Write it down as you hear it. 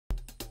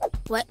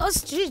why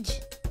Ostrich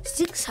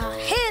sticks her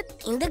head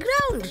in the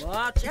ground.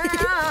 Watch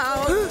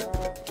out!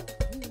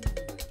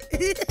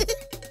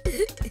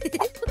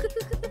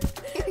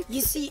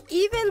 You see,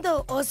 even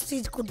though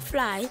Ostrich could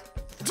fly,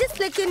 just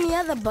like any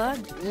other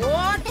bird,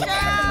 Watch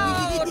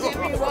out,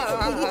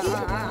 everyone!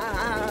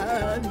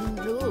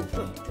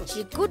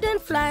 she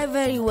couldn't fly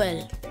very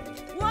well.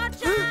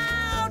 Watch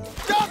out!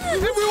 Duck,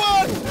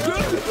 everyone!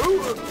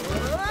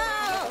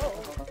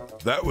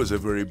 That was a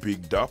very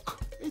big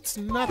duck. It's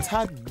not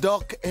a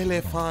duck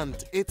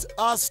elephant, it's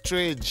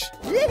ostrich.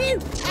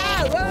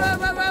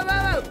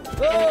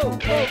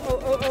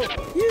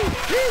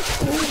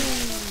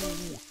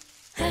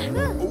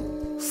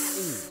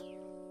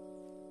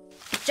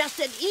 Just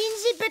an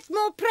easy bit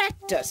more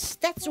practice,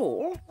 that's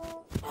all.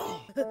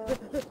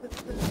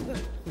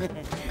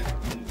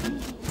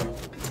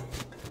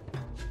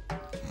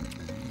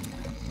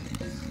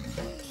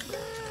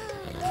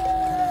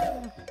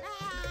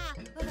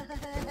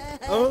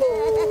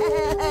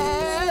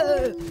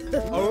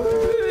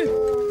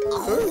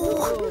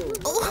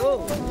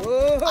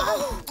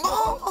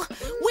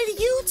 Will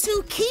you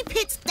two keep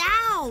it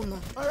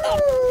down?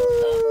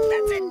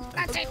 That's it,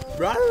 that's it.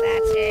 Right.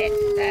 That's it,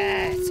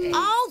 that's it.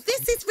 Oh,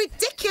 this is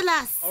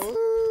ridiculous.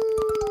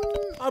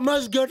 I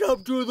must get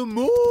up to the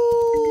moon.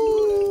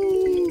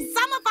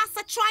 Some of us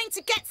are trying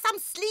to get some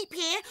sleep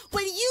here.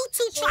 Will you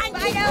two try and...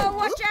 Fire,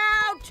 watch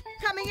out!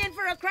 Coming in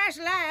for a crash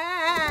land.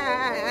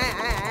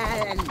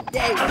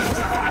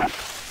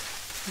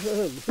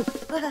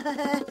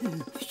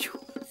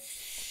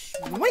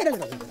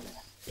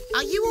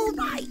 Are you all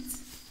right?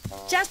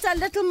 Just a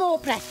little more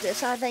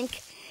practice, I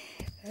think.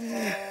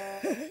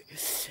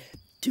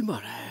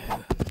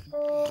 Tomorrow.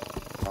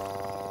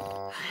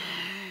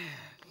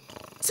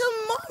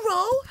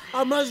 Tomorrow?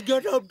 I must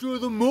get up to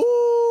the moon.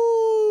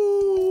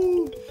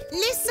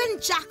 Listen,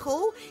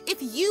 Jackal,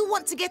 if you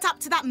want to get up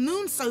to that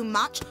moon so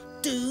much,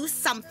 do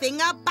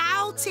something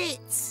about it.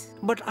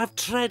 But I've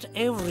tried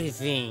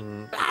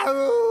everything.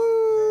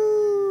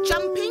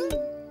 Jumping?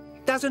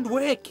 Doesn't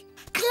work.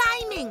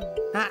 Climbing?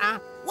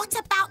 What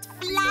about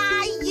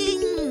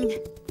flying?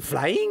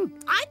 Flying?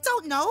 I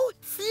don't know.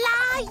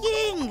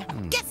 Flying.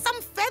 Get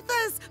some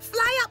feathers.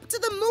 Fly up to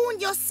the moon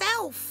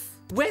yourself.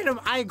 Where am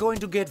I going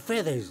to get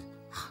feathers?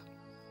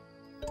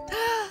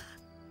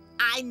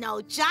 I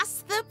know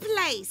just the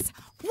place.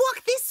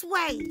 Walk this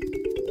way.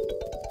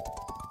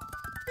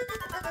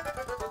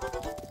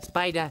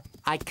 Spider,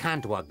 I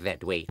can't walk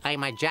that way.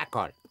 I'm a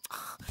jackal.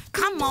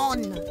 Come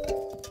on.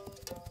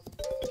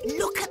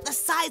 Look at the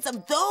size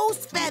of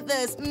those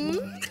feathers.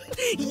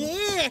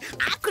 Yeah,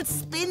 I could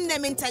spin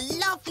them into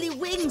lovely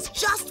wings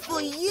just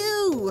for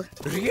you.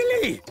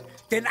 Really?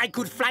 Then I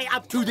could fly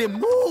up to the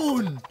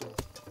moon.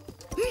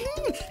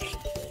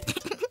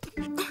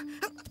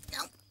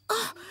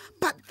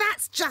 But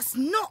that's just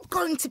not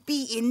going to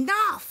be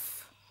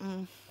enough.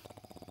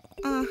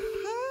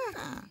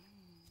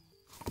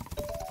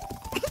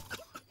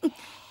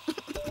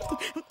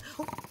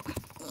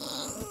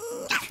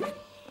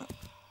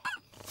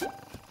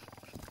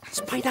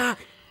 Spider,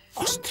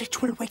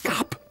 Ostrich will wake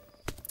up.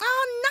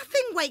 Oh,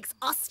 nothing wakes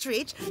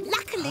Ostrich.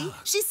 Luckily,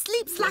 she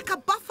sleeps like a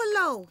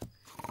buffalo.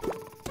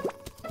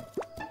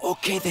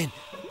 Okay, then.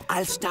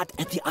 I'll start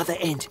at the other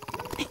end.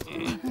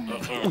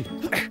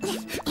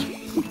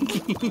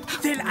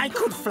 Then I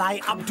could fly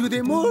up to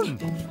the moon.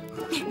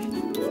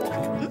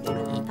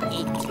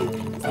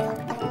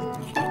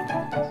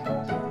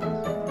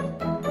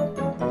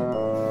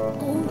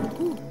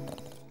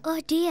 Oh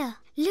dear,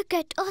 look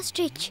at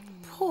Ostrich.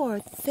 Poor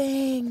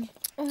thing.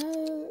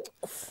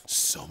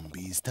 Some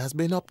beast has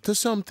been up to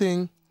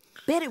something.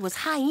 Bet it was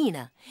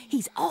Hyena.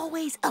 He's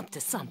always up to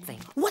something.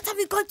 What are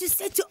we going to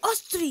say to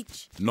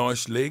Ostrich?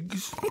 Nice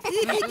legs.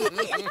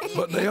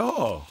 But they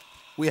are.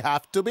 We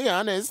have to be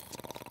honest.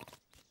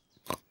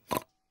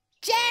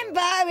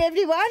 Jambo,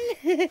 everyone.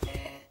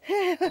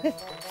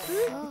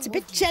 It's a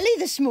bit chilly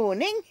this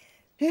morning.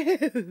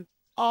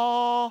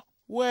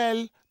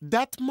 Well,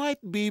 that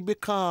might be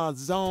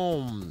because,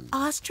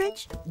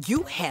 Ostrich,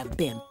 you have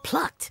been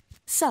plucked.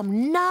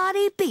 Some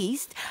naughty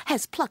beast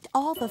has plucked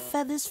all the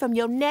feathers from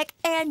your neck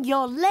and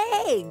your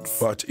legs.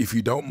 But if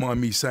you don't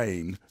mind me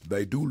saying,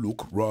 they do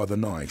look rather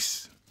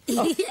nice.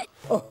 My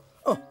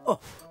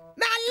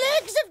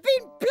legs have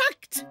been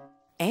plucked.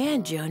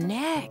 And your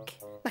neck.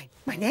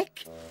 My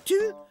neck,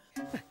 too?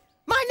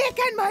 My neck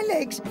and my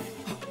legs.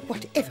 Oh,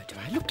 whatever do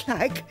I look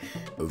like?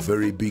 A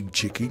very big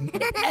chicken.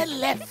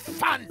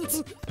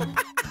 elephant.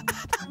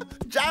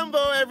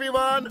 Jambo,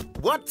 everyone.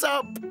 What's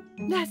up?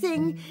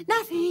 Nothing.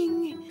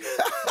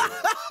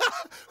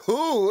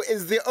 Who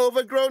is the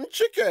overgrown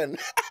chicken?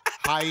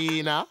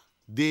 Hyena,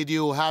 did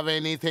you have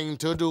anything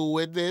to do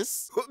with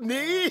this?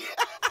 Me?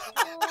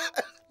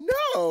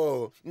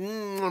 No.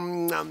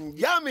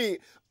 Yummy.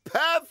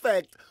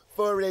 Perfect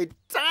for a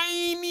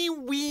tiny,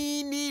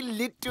 weeny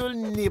little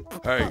nip.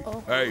 Hey,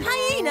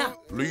 Hyena!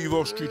 leave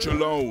Ostrich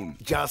alone.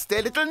 Just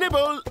a little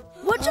nibble.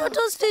 Watch out,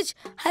 Ostrich.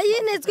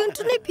 Hyena is going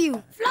to nip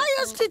you. Fly,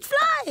 Ostrich,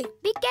 fly.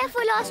 Be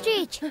careful,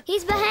 Ostrich.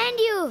 He's behind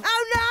you.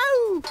 Oh,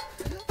 no!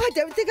 I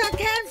don't think I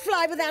can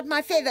fly without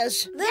my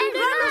feathers. Then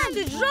run,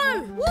 Ostrich,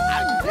 run!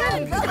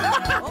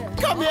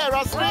 Come here,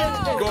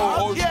 Ostrich. Go,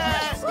 Ostrich.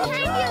 Yeah.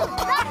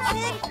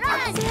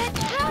 Behind you.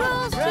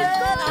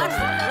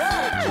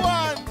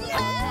 One.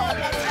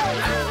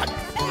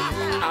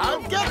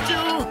 I'll get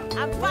you.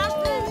 I'm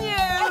faster than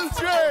you.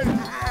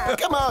 Ostrich.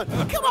 Come on,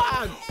 come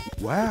on.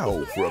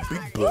 Wow, for a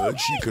big bird,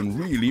 she can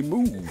really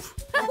move.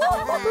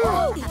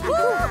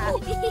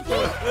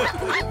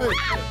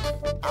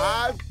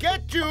 I'll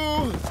get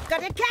you.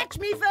 Gotta catch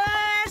me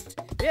first.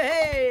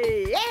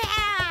 Hey, yeah.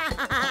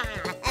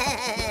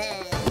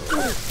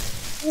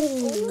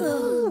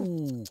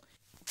 Ooh.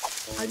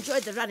 I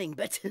enjoyed the running,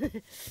 but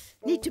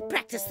need to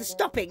practice the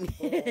stopping.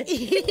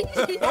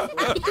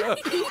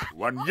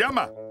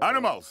 Wanyama,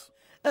 animals.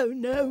 Oh,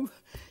 no.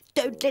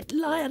 Don't let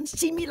lions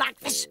see me like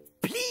this,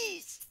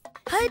 please.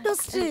 Hide,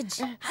 Ostrich,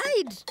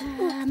 hide.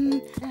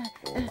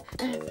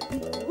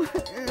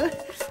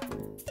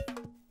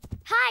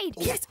 Hide.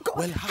 Yes, go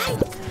on.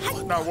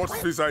 Now, what's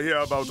this I hear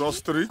about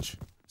Ostrich?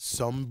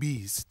 Some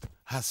beast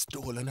has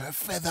stolen her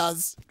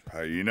feathers.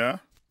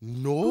 Hyena?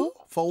 No,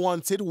 for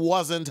once it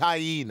wasn't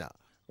hyena.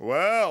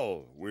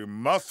 Well, we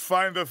must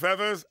find the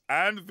feathers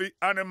and the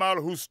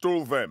animal who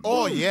stole them.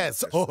 Oh,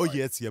 yes,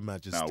 Your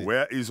Majesty. Now,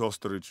 where is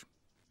Ostrich?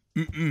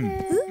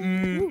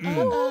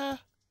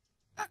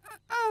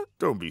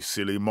 Don't be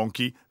silly,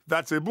 monkey.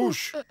 That's a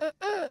bush.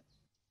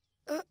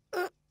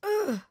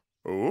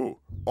 Oh,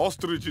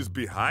 Ostrich is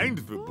behind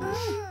the bush.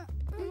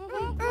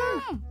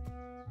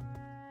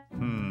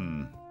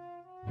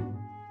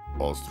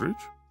 Ostrich?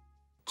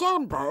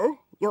 Jumbo,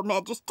 Your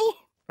Majesty.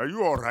 Are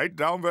you all right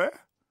down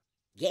there?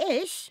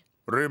 Yes.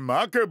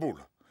 Remarkable.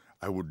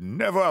 I would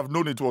never have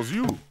known it was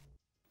you.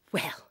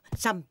 Well,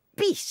 some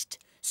beast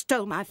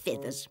stole my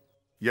feathers.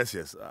 Yes,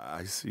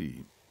 I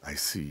see.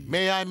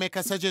 May I make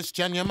a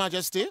suggestion, Your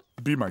Majesty?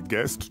 Be my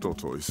guest,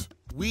 Tortoise.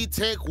 We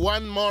take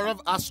one more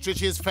of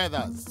Ostrich's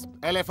feathers.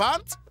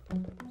 Elephant?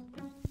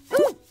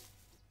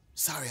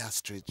 Sorry,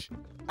 Ostrich.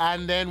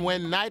 And then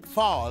when night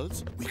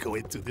falls, we go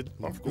into the...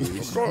 Of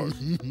course.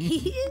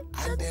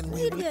 And then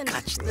we will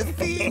catch the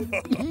thief.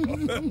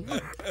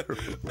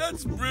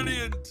 That's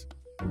brilliant.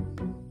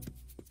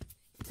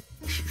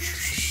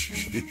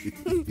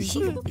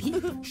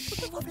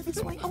 Over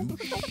this way.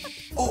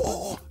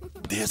 Oh,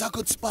 there's a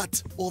good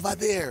spot over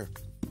there.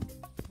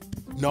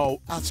 Now,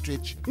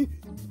 Ostrich,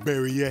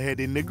 bury your head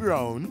in the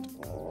ground.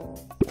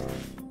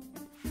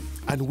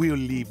 And we'll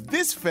leave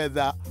this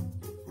feather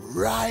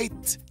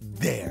right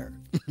there.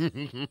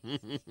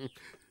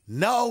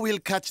 Now we'll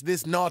catch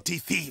this naughty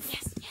thief.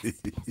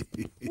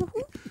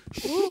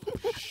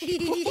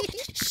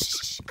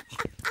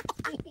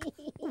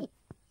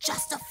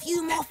 Just a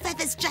few more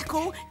feathers,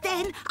 Jackal.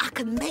 Then I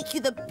can make you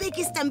the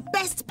biggest and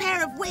best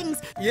pair of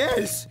wings.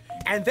 Yes,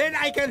 and then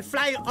I can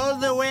fly all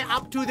the way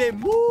up to the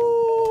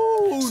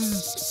moon.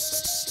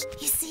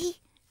 You see?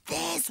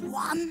 There's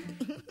one.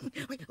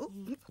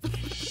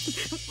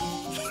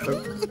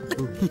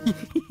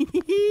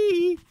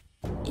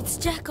 It's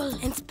Jackal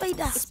and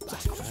Spider.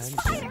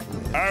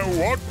 And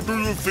what do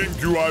you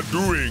think you are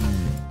doing?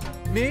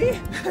 Me?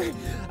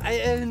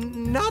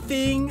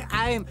 Nothing.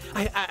 I'm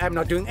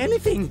not doing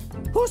anything.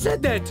 Who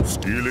said that?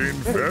 Stealing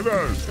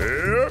feathers,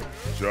 eh?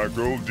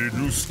 Jackal, did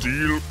you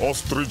steal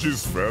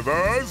Ostrich's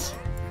feathers?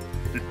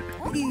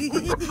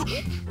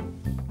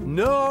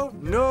 No,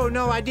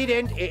 I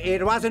didn't.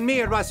 It wasn't me,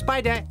 it was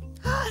Spider.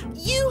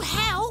 You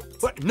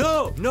helped. What?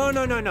 No,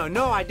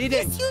 I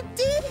didn't. Yes, you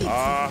did.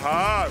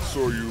 Aha,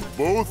 so you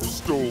both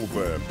stole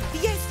them.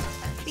 Yes.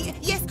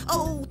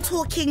 Oh,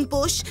 talking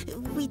bush.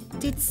 We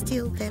did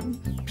steal them.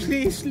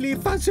 Please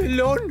leave us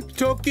alone,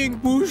 talking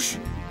bush.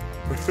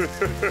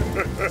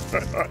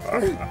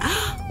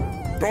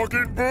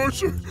 Talking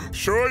bush,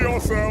 show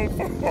yourself.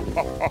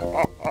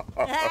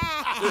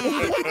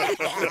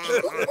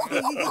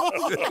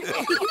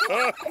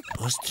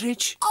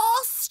 Ostrich?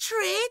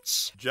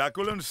 Ostrich?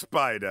 Jackal and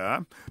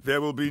Spider, there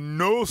will be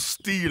no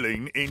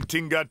stealing in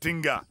Tinga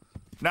Tinga.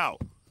 Now,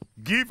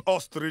 give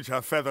Ostrich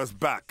her feathers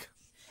back.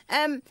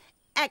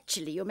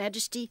 Actually, Your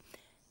Majesty,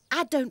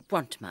 I don't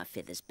want my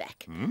feathers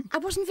back. I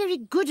wasn't very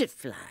good at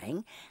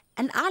flying,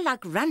 and I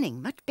like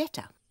running much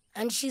better.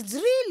 And she's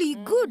really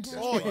good.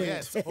 Oh,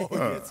 yes.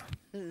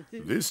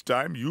 This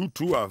time, you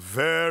two are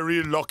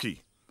very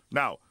lucky.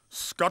 Now,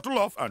 scuttle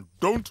off and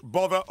don't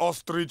bother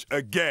Ostrich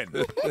again.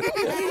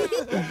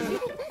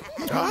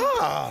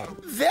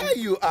 There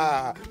you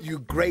are, you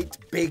great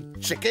big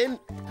chicken.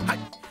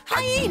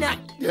 Hyena!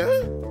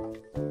 Yeah?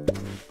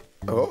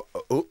 Oh,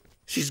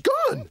 she's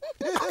gone.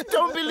 I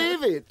don't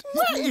believe it.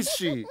 Where is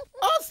she?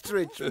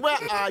 Ostrich, where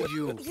are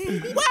you?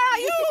 Where are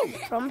you?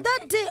 From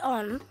that day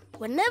on,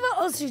 whenever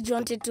Ostrich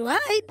wanted to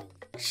hide,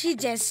 she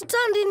just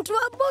turned into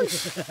a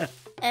bush.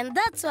 And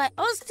that's why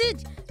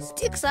Ostrich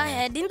sticks her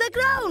head in the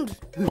ground.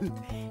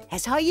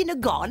 Has Hyena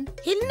gone?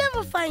 He'll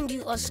never find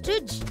you,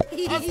 Ostrich.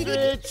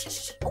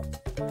 Ostrich!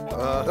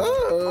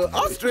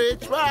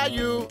 Ostrich, where are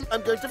you?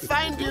 I'm going to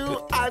find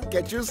you. I'll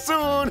get you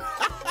soon.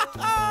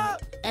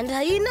 And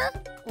Hyena,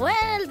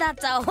 Well,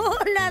 that's a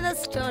whole other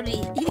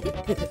story.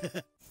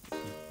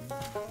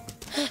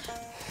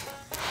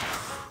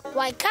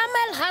 Why,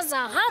 camel has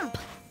a hump.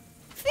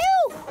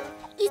 Phew!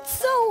 It's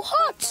so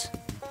hot.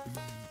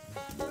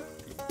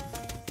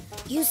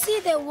 You see,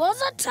 there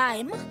was a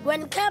time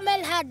when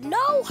camel had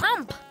no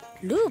hump.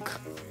 Look.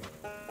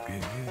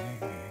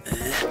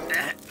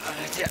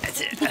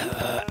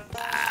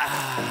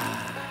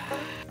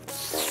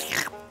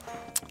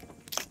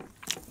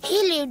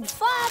 He lived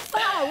far,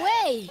 far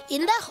away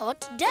in the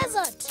hot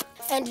desert.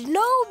 And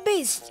no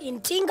beast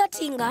in Tinga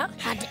Tinga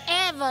had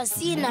ever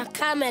seen a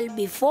camel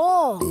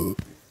before.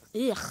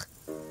 Ugh.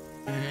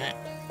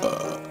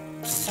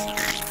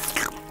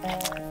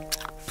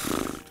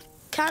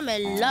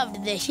 Camel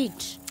loved the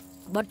heat.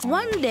 But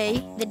one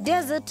day, the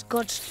desert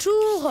got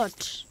too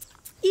hot,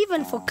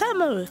 even for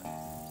camel.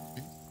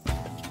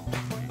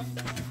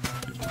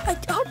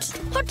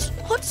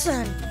 Hot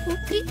sun.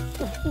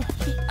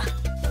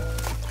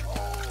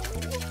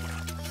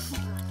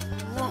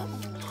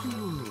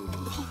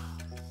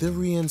 The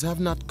rains have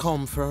not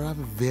come for a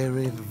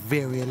very,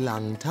 very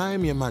long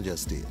time, Your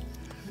Majesty.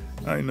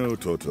 I know,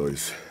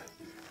 Tortoise.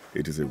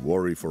 It is a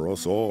worry for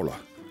us all.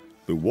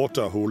 The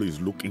water hole is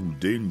looking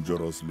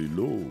dangerously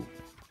low.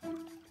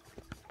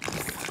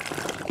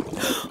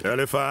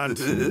 Elephant,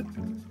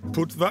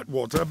 put that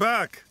water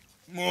back.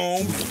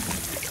 Oh,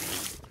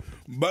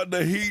 but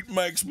the heat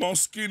makes my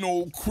skin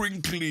all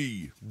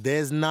crinkly.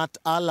 There's not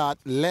a lot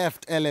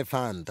left,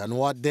 Elephant, and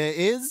what there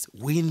is,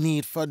 we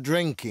need for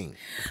drinking.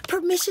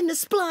 Permission to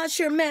splash,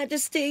 Your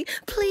Majesty.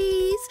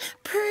 Please,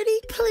 pretty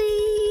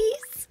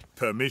please.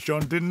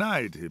 Permission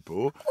denied,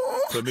 Hippo.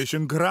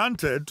 Permission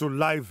granted to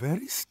lie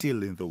very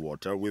still in the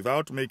water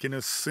without making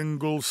a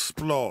single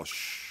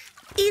splosh.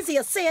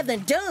 Easier said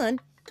than done.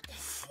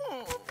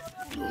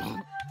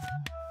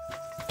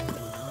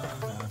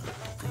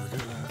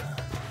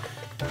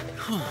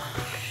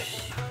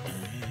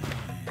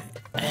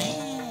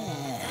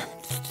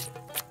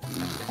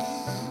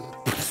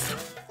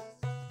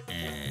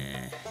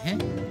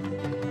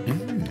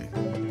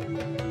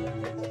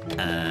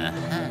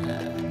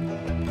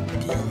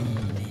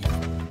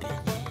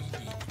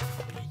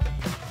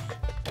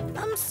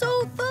 I'm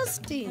so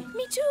thirsty.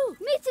 Me too.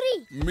 Me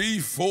three. Me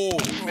four.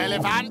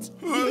 Elephant?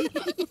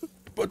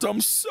 But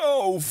I'm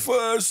so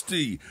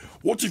thirsty.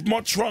 What if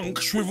my trunk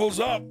shrivels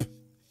up?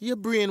 Your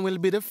brain will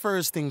be the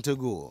first thing to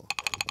go.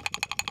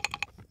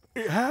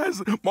 It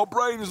has. My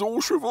brain is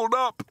all shriveled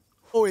up.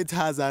 Oh, it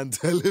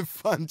hasn't,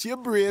 Elephant. Your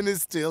brain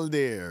is still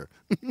there.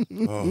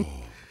 Oh.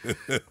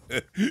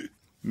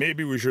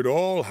 Maybe we should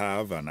all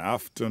have an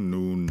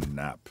afternoon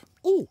nap.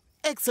 Oh,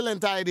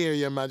 excellent idea,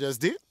 Your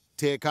Majesty.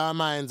 Take our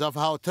minds off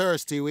how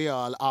thirsty we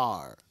all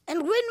are.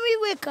 And when we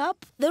wake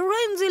up, the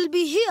rains will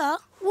be here,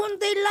 won't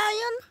they,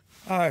 Lion?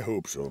 I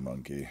hope so,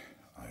 Monkey.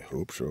 I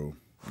hope so.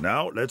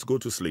 Now, let's go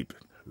to sleep.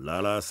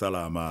 Lala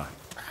Salama.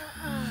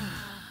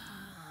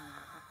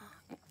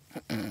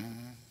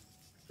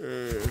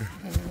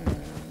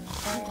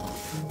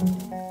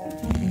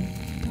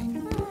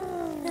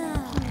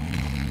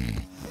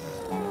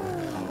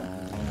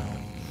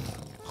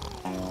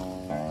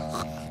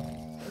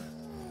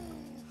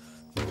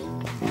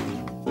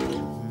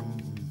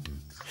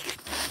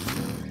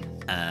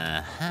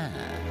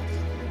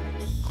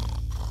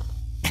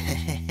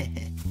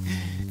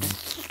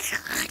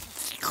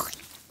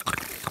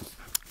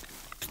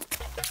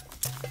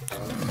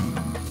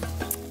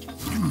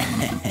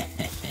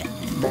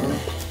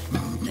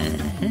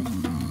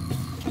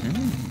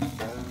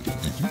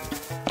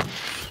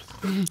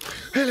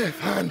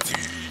 Elephant!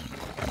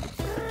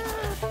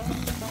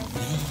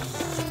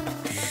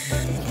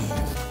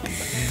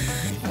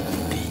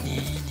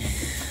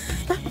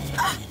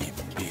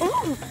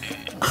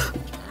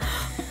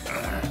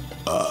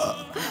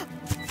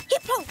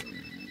 Hippo,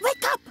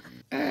 wake up!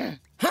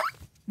 Huh?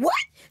 What?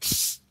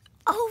 Shh!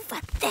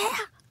 Over there.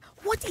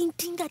 What in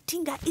Tinga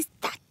Tinga is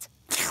that?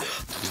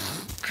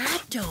 I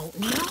don't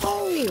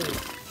know.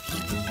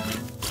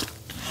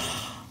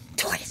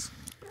 Tortoise,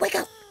 wake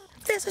up.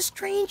 There's a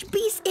strange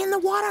beast in the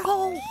water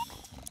hole.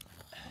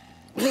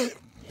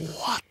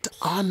 What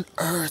on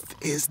earth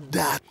is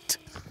that?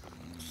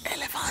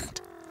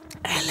 Elephant!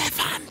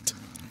 Elephant!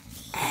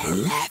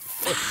 Elephant!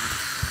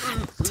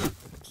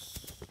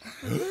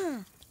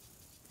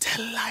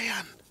 Tell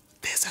Lion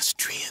there's a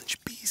strange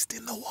beast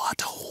in the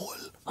water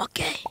hole.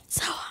 Okay,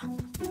 so...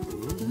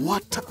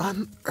 What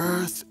on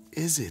earth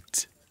is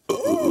it?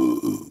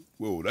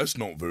 Well, that's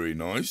not very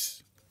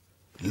nice.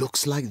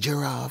 Looks like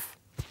giraffe,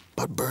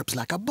 but burps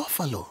like a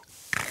buffalo.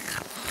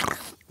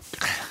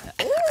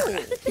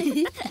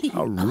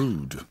 How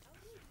rude.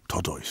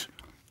 Tortoise,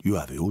 you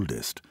are the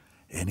oldest.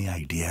 Any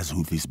ideas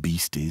who this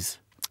beast is?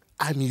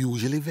 I'm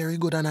usually very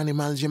good on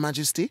animals, Your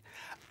Majesty.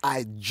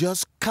 I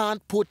just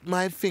can't put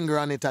my finger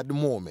on it at the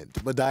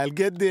moment. But I'll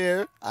get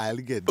there. I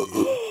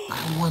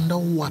wonder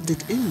what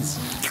it is.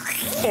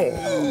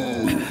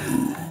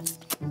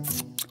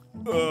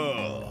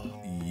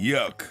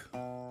 Yuck.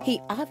 He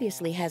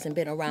obviously hasn't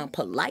been around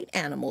polite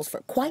animals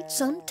for quite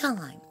some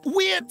time.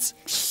 Wait!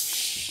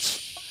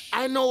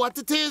 I know what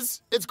it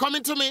is. It's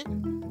coming to me.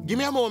 Give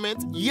me a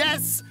moment.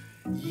 Yes.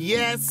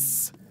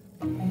 Yes.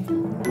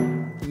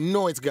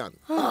 No, it's gone.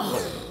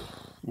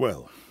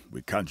 Well,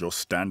 we can't just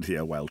stand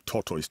here while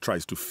Tortoise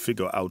tries to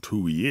figure out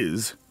who he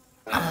is.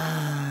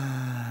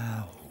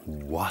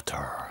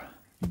 Water.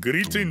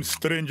 Greetings,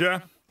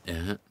 stranger.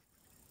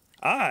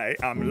 I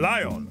am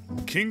Lion,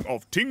 king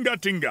of Tinga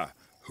Tinga.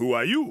 Who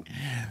are you?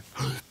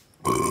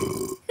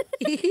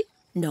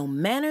 No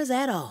manners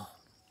at all.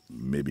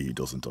 Maybe he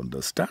doesn't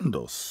understand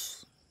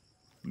us.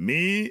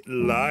 Me,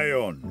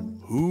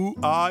 Lion. Who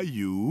are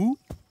you?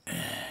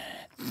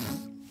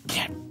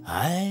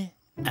 I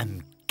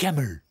am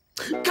Camel.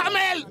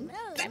 Camel!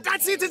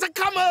 That's it, it's a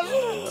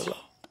camel!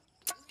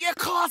 Of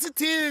course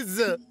it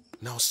is.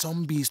 Now,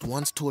 some beast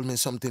once told me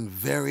something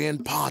very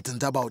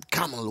important about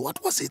camel.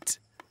 What was it?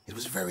 It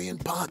was very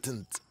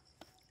important.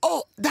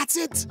 Oh, that's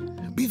it.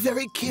 Be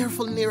very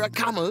careful near a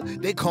camel.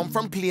 They come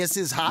from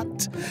places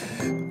hot.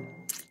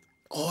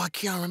 Oh, I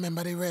can't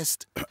remember the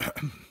rest.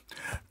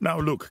 Now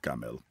look,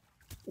 Camel.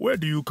 Where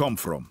do you come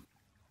from?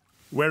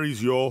 Where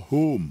is your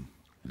home?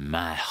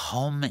 My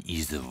home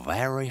is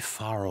very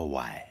far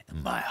away.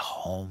 My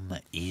home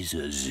is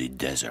the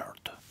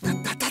desert.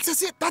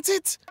 That's it, that's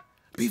it.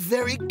 Be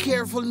very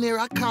careful near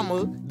a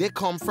camel. They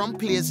come from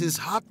places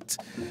hot.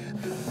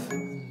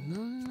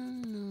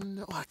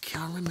 No, I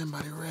can't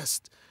remember the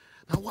rest.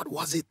 Now, what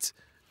was it?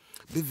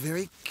 Be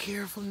very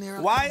careful near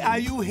a Why camel. are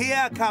you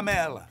here,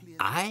 Camel?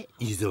 I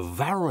is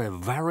very,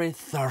 very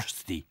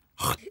thirsty.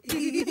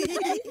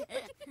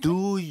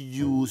 Do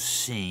you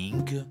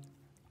think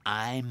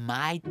I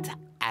might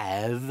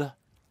have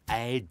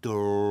a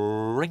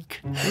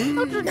drink?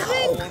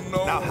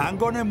 Now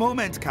hang on a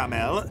moment,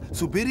 Camel.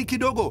 Subiri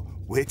kidogo.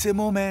 Wait a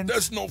moment.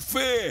 That's not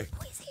fair.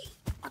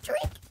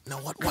 Now,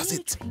 what was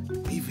it?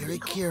 Be very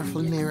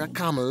careful near a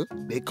camel.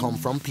 They come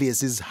from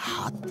places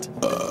hot.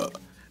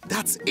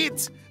 That's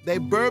it. They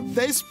burp,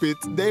 they spit,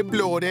 they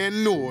blow their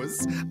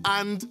nose,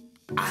 and...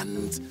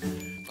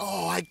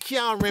 Oh, I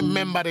can't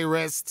remember the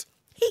rest.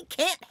 He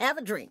can't have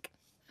a drink.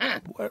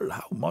 Well,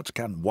 how much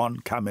can one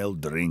camel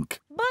drink?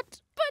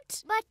 But.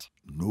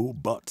 No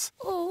buts.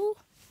 Oh.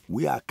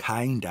 We are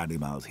kind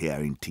animals here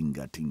in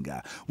Tinga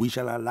Tinga. We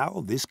shall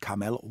allow this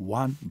camel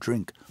one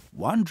drink.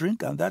 One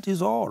drink, and that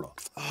is all.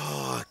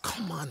 Oh,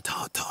 come on,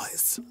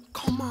 Tortoise.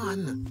 Come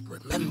on.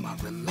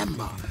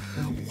 Remember.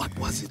 What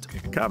was it?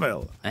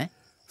 Camel,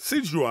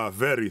 since you are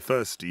very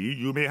thirsty,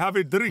 you may have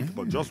a drink,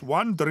 but just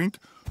one drink.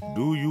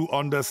 Do you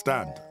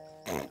understand?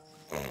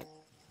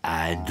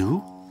 I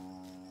do.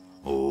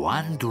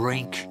 One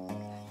drink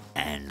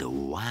and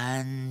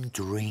one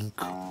drink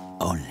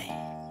only.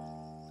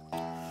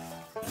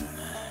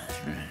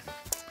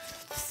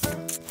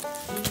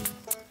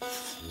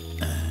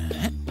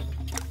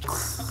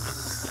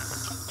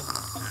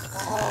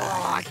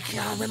 Oh, I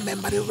can't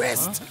remember the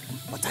rest.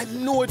 But I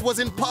know it was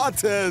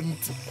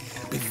important.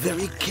 Be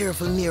very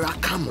careful near a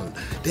camel.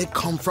 They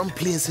come from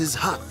places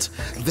hot.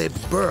 They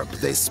burp,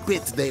 they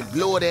spit, they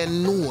blow their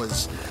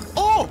nose.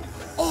 Oh,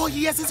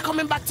 yes, it's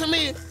coming back to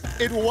me.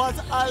 It was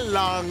a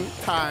long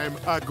time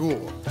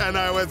ago, and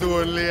I was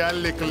only a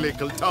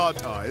little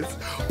tortoise.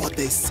 But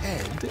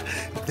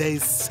they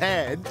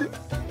said,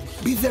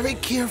 be very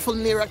careful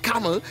near a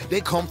camel.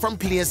 They come from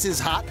places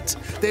hot.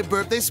 They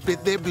burp, they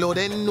spit, they blow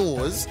their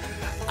nose.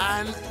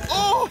 And,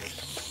 oh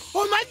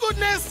my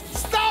goodness,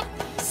 stop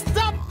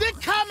the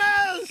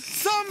camel.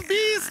 Some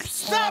beast,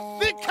 stop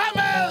the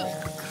camel.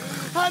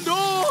 And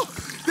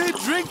they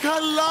drink a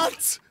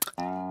lot.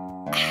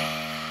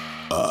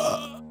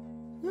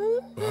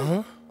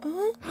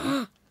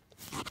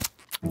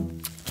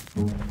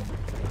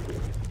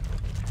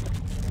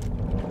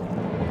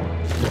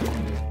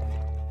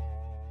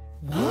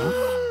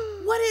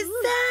 What is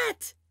that?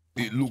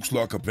 It looks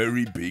like a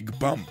very big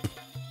bump.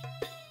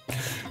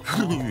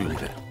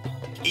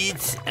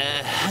 It's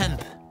a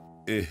hump.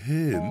 A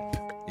hemp?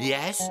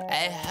 Yes,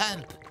 a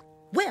hump.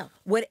 Well,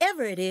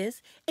 whatever it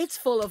is, it's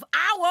full of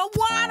our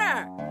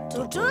water.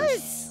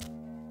 Tortoise.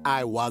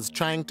 I was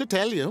trying to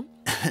tell you.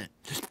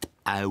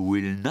 I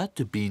will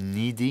not be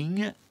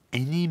needing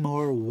any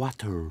more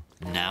water.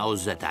 Now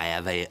that I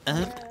have a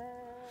hump,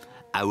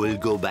 I will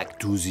go back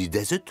to the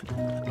desert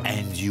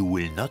and you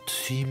will not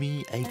see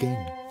me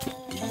again.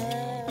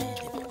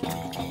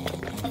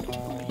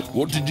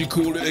 What did you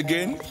call it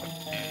again?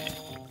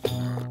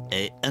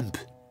 A hump.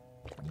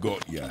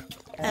 Got ya.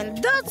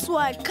 And that's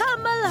why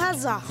camel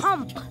has a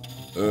hump.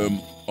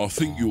 I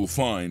think you'll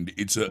find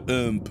it's a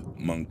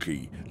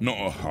monkey, not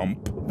a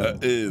hump, a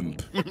No,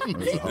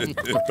 an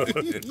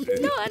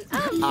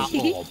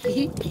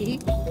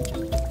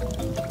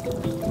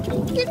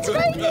It's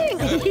raining.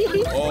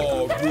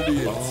 Oh,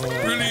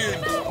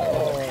 brilliant.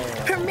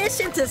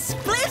 Permission to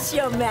splish,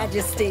 Your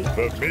Majesty.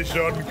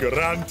 Permission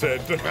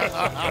granted.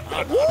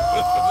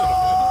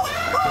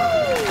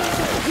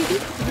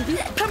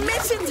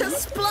 Permission to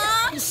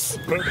splash.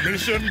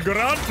 Permission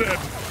granted.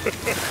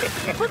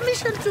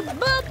 Permission to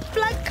burp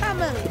like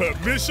camel.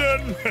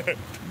 Permission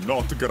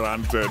not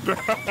granted.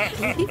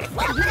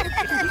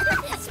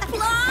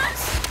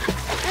 Splash.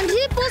 And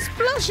hippo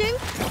splashing?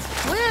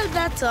 Well,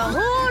 that's a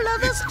whole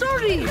other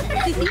story.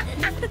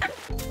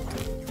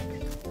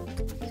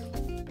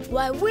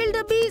 Why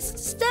wildebeest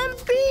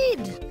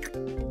stampede?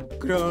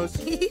 Grass,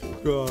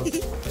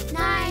 grass.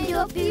 9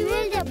 dopey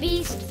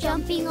wildebeest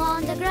jumping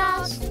on the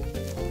grass.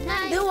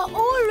 There were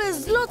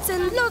always lots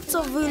and lots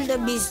of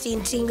wildebeest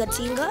in Tinga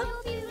Tinga.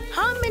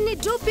 How many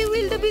dopey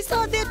wildebeest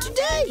are there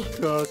today?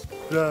 Grass,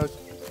 grass,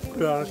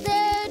 grass.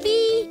 There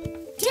be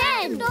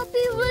 10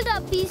 dopey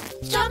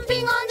wildebeest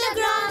jumping on the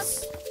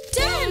grass.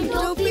 10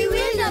 dopey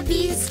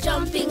wildebeest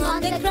jumping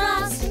on the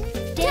grass.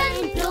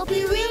 10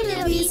 dopey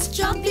wildebeest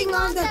jumping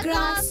on the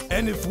grass.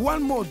 And if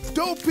one more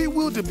dopey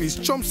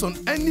wildebeest jumps on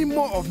any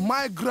more of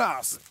my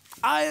grass,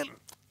 I'll...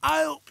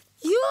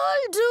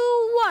 You'll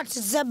do what,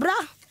 zebra?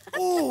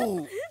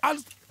 Oh,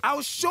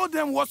 I'll show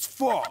them what's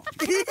for.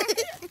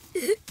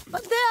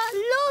 But there are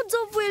loads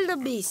of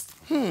wildebeest.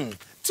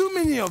 Too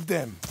many of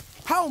them.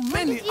 How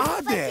many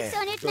are there?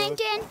 6, 8, 9,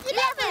 10,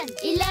 11.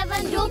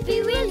 11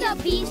 dopey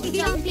wildebeest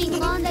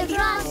jumping on the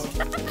grass.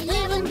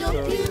 11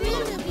 dopey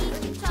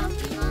wildebeest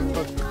jumping on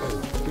the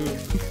grass.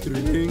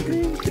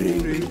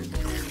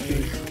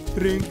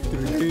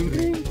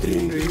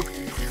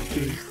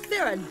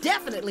 There are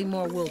definitely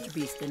more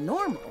wildebeest than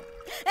normal.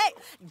 Hey,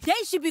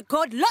 they should be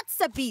called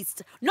lots of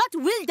beast, not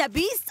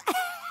wildebeest.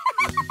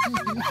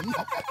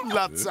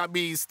 Lots of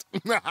beast.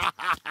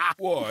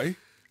 Why?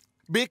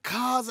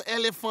 Because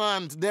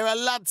elephant, there are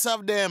lots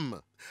of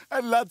them.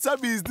 And lots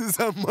of beast is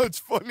a much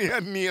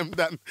funnier name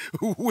than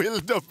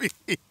wildebeest.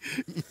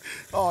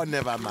 Oh,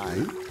 never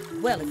mind.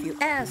 Well, if you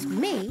ask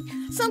me,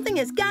 something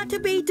has got to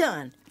be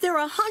done. There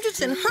are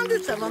hundreds and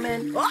hundreds of them,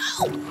 and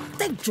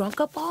they've drunk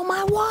up all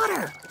my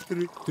water.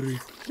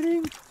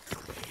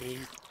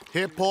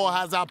 Hippo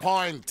has a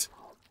point.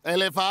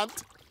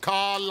 Elephant,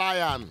 call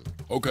lion.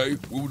 Okay,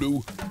 we'll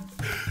do.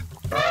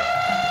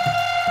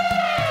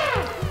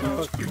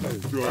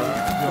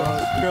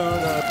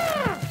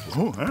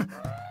 Oh, huh?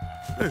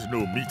 There's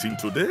no meeting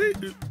today.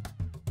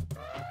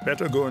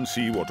 Better go and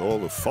see what all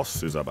the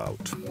fuss is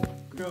about.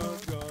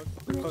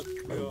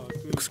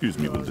 Excuse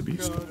me,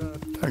 wildebeest.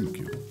 Thank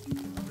you.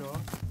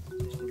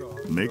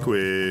 Make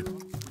way.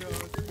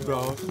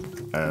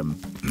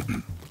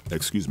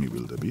 Excuse me,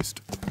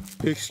 wildebeest.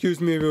 Excuse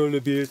me,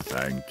 wildebeest.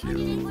 Thank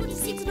you.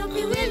 46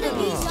 dopey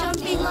wildebeest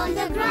jumping on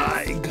the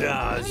grass. My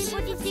grass.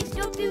 46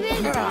 dopey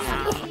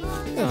wildebeest.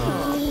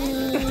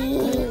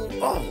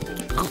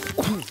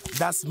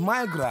 That's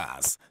my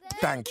grass.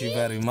 Thank you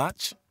very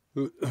much.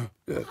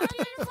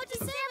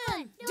 147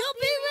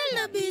 Dopey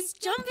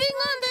wildebeest jumping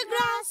on the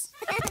grass.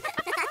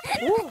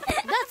 Ooh,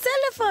 that's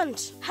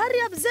elephant. Hurry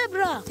up,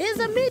 zebra. There's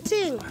a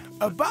meeting.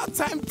 About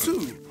time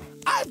too.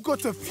 I've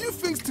got a few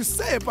things to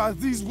say about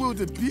these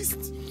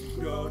wildebeests.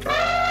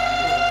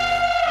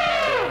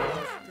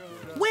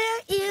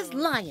 Where is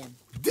lion?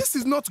 This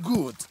is not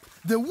good.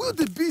 The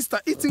wildebeest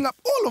are eating up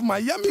all of my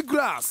yummy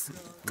grass.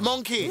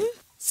 Monkey,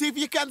 see if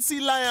you can see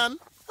lion.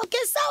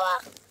 Okay,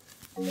 Sawa.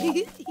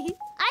 I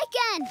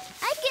can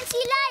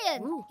see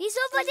lion. He's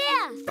over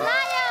there.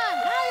 Lion.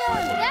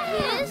 There he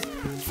is.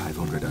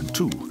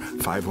 502,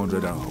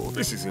 500. Oh,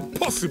 this is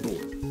impossible.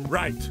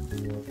 Right.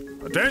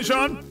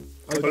 Attention.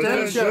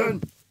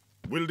 Attention.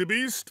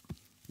 Wildebeest,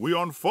 we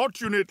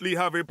unfortunately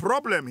have a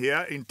problem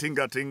here in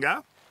Tinga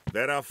Tinga.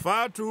 There are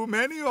far too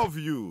many of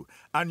you,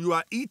 and you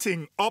are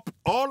eating up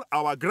all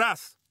our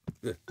grass.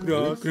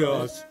 Grass,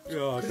 grass,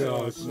 grass,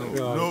 grass.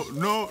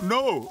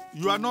 No.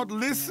 You are not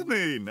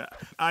listening.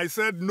 I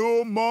said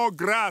no more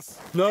grass.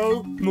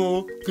 No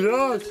more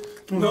grass.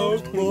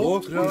 No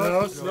more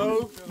grass.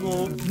 No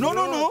more.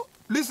 No.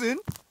 Listen.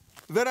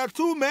 There are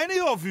too many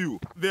of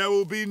you. There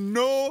will be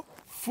no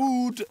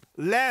food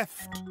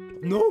left.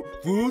 No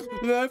food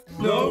left.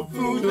 No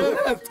food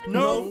left.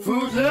 No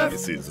food left.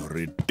 This is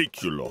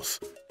ridiculous.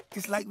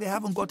 It's like they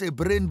haven't got a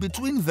brain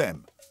between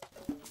them.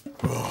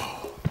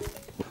 Oh,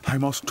 I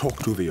must talk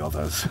to the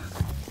others.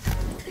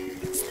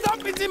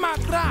 Stop eating my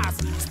grass!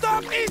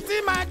 Stop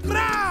eating my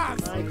grass!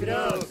 My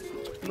grass.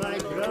 My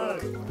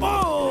grass.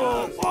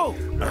 Oh!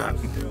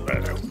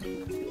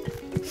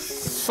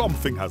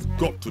 Something has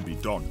got to be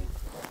done.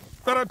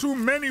 There are too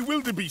many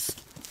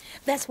wildebeest.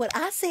 That's what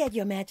I said,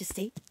 Your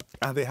Majesty.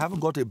 And they haven't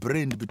got a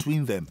brain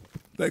between them.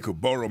 They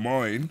could borrow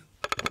mine.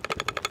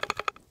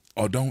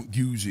 I don't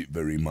use it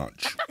very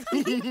much.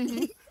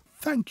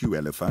 Thank you,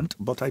 Elephant,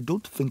 but I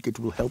don't think it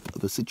will help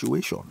the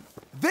situation.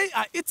 They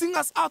are eating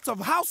us out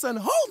of house and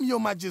home, Your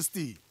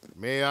Majesty.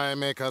 May I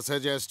make a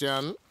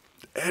suggestion?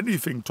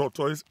 Anything,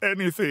 Tortoise,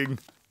 anything.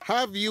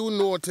 Have you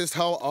noticed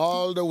how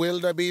all the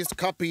wildebeest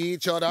copy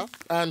each other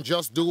and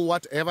just do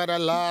whatever the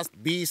last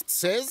beast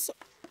says?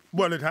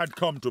 Well, it had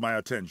come to my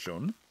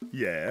attention,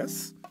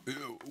 yes.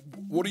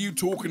 What are you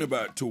talking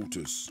about,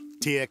 Tortoise?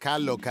 Take a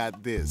look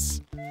at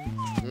this.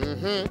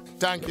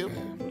 Thank you.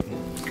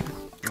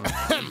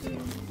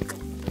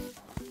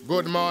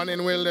 Good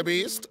morning,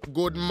 wildebeest.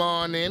 Good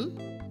morning.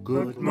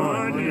 Good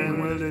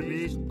morning,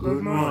 wildebeest.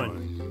 Good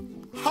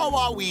morning. How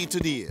are we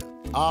today?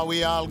 Are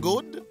we all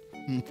good?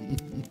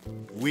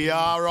 We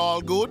are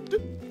all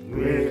good?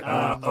 We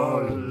are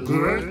all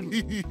good.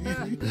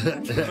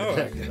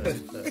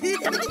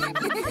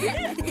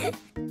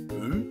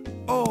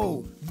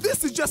 Oh,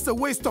 this is just a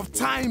waste of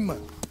time.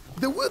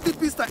 The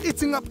wildebeest are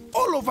eating up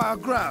all of our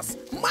grass.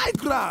 My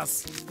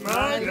grass.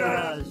 My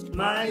grass,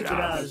 my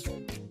grass.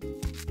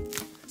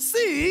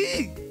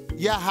 See?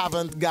 You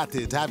haven't got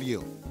it, have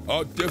you?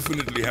 I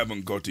definitely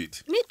haven't got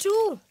it. Me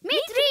too. Me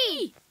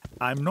three.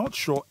 I'm not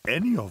sure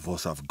any of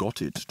us have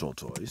got it,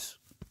 Tortoise.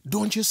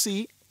 Don't you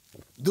see?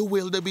 The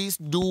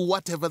wildebeest do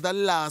whatever the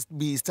last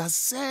beast has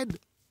said.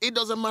 It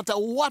doesn't matter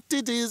what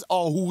it is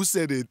or who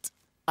said it.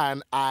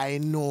 And I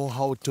know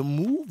how to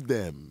move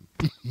them.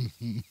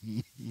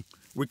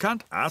 We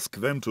can't ask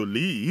them to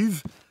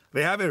leave.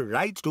 They have a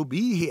right to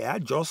be here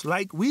just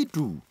like we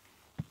do.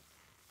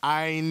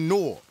 I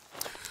know.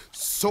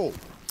 So,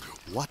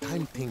 what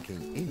I'm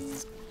thinking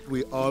is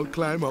we all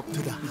climb up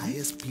to the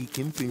highest peak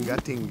in Tinga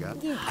Tinga,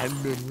 and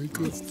then we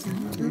go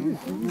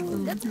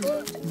That's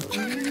good.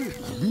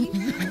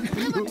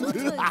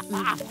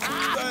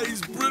 That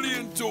is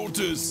brilliant,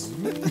 Tortoise.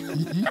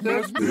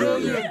 That's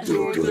brilliant,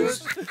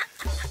 Tortoise.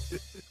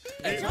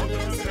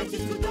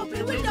 872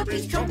 dopey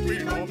wildebeest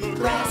jumping on the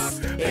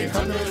grass.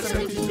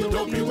 872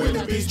 dopey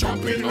wildebeest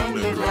jumping on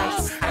the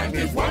grass. And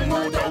if one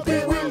more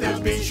dopey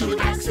wildebeest should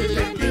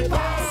accidentally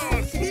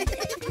pass,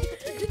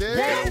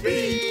 there'll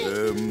be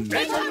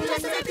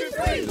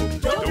 873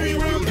 dopey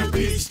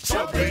wildebeest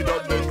jumping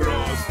on the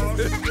grass.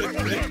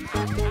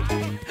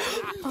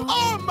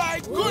 Oh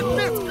my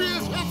goodness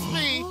gracious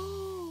me!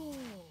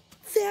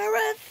 There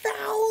are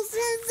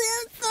thousands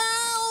and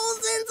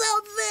thousands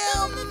of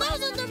them.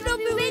 Thousands of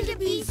dopey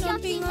wildebeest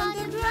jumping on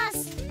the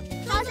grass.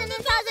 Thousands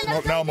and thousands Not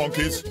of now, dopey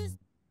monkeys. wildebeest.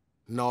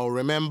 Now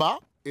remember,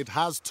 it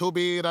has to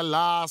be the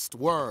last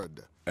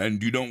word.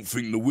 And you don't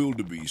think the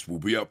wildebeest will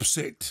be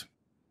upset?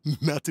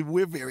 Not if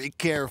we're very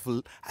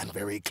careful and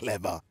very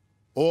clever.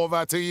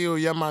 Over to you,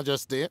 Your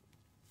Majesty.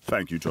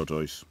 Thank you,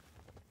 Tortoise.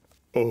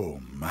 Oh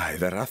my,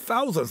 there are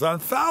thousands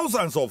and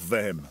thousands of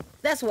them.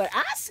 That's what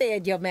I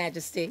said, Your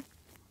Majesty.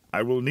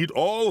 I will need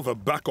all the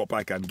backup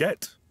I can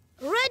get.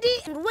 Ready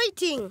and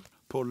waiting.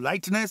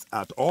 Politeness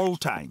at all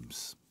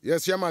times.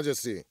 Yes, Your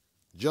Majesty.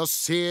 Just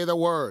say the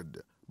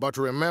word. But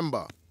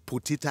remember,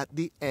 put it at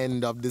the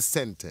end of the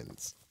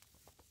sentence.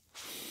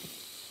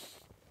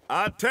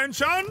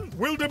 Attention,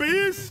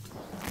 wildebeest!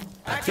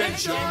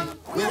 Attention,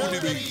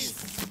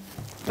 wildebeest!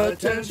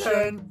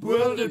 Attention,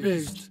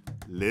 wildebeest!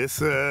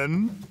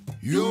 Listen.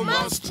 You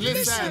must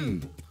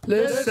listen.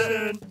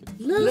 Listen,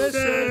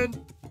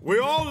 listen. We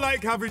all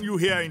like having you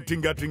here in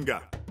Tinga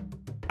Tinga.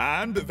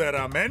 And there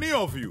are many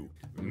of you.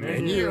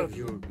 Many of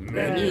you,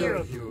 many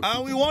of you.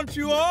 And we want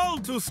you all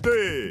to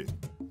stay.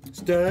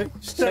 Stay,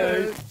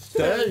 stay,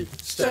 stay,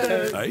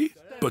 stay. Eh?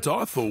 But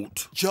I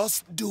thought...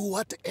 Just do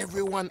what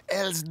everyone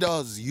else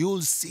does.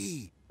 You'll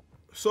see.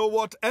 So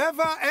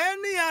whatever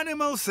any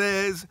animal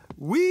says,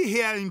 we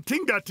here in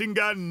Tinga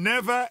Tinga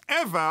never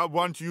ever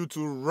want you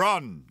to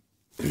run.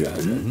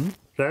 Run,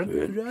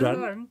 run,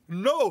 run.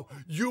 No,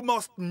 you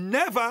must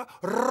never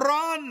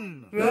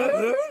run.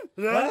 Run,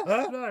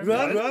 run,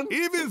 run.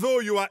 Even though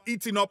you are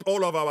eating up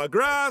all of our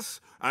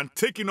grass and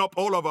taking up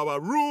all of our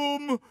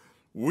room,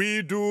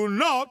 we do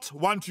not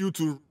want you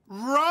to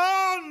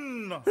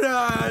run. Run,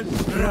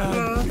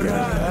 run, run,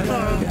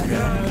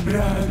 run,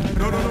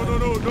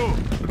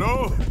 run.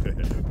 No.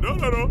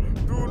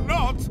 Do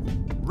not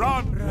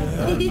run.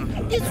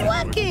 It's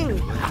working.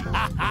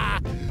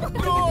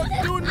 No,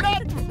 do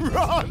not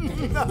run.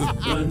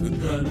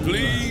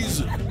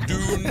 Please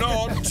do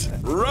not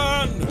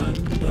run.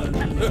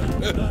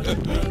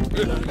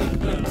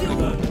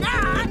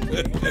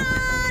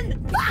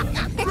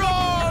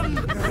 Run!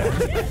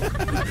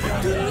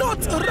 Do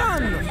not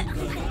run.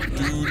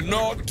 Do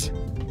not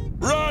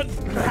run.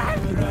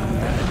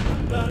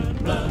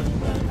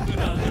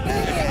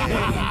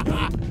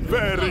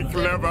 Very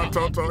clever,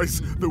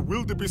 Tortoise. The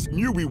wildebeest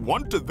knew we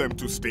wanted them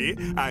to stay,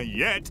 and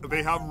yet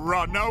they have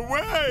run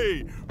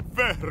away.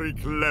 Very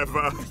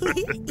clever.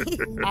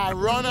 A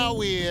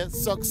runaway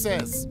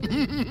success.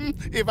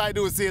 If I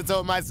do say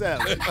so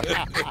myself.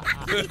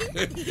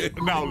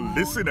 Now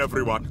listen,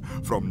 everyone.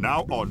 From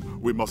now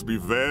on, we must be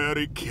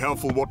very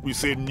careful what we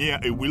say near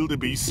a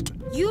wildebeest.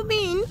 You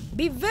mean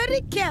be very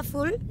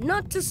careful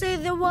not to say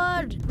the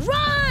word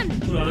run.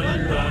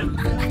 Run, run,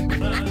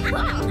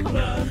 run,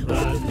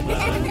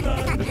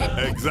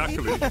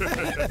 Exactly.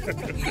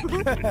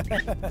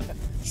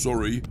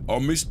 Sorry, I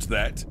missed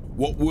that.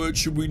 What word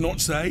should we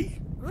not say?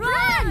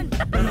 Run!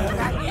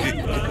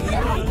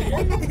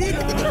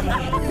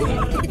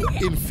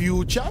 In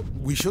future,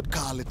 we should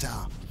call it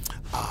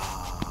stamp.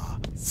 A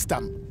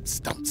stampede.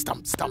 Stamp,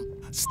 stamp, stamp,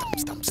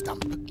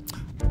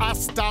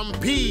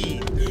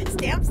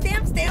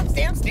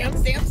 stamp, stamp,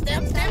 stamp,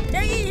 stamp,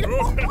 stampede.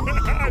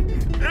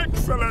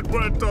 Excellent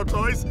word,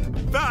 Tortoise.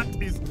 That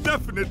is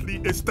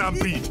definitely a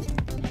stampede.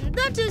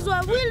 That is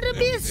why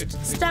wildebeest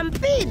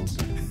stampede.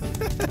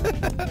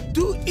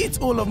 Do eat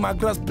all of my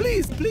grass,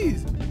 please,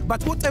 please.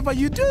 But whatever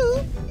you do,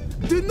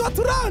 Do not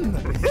run!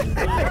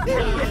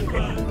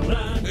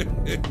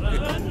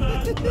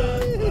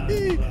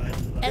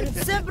 And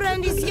zebra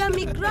and his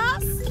yummy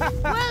grass?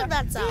 Well,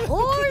 that's a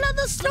whole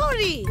other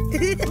story.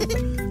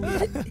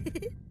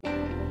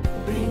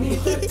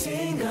 Beneath the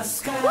Tinga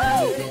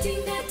sky.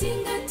 Tinga,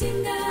 tinga,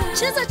 tinga.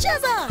 Cheza,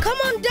 cheza. Come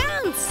on,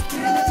 dance.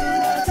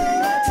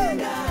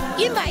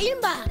 Imba,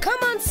 imba.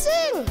 Come on,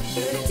 sing.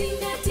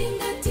 Tinga,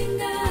 tinga,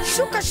 tinga.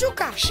 Shuka,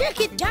 shuka.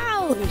 Shake it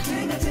down.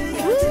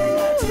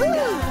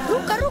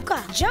 Ruka, ruka.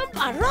 Jump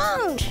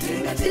around.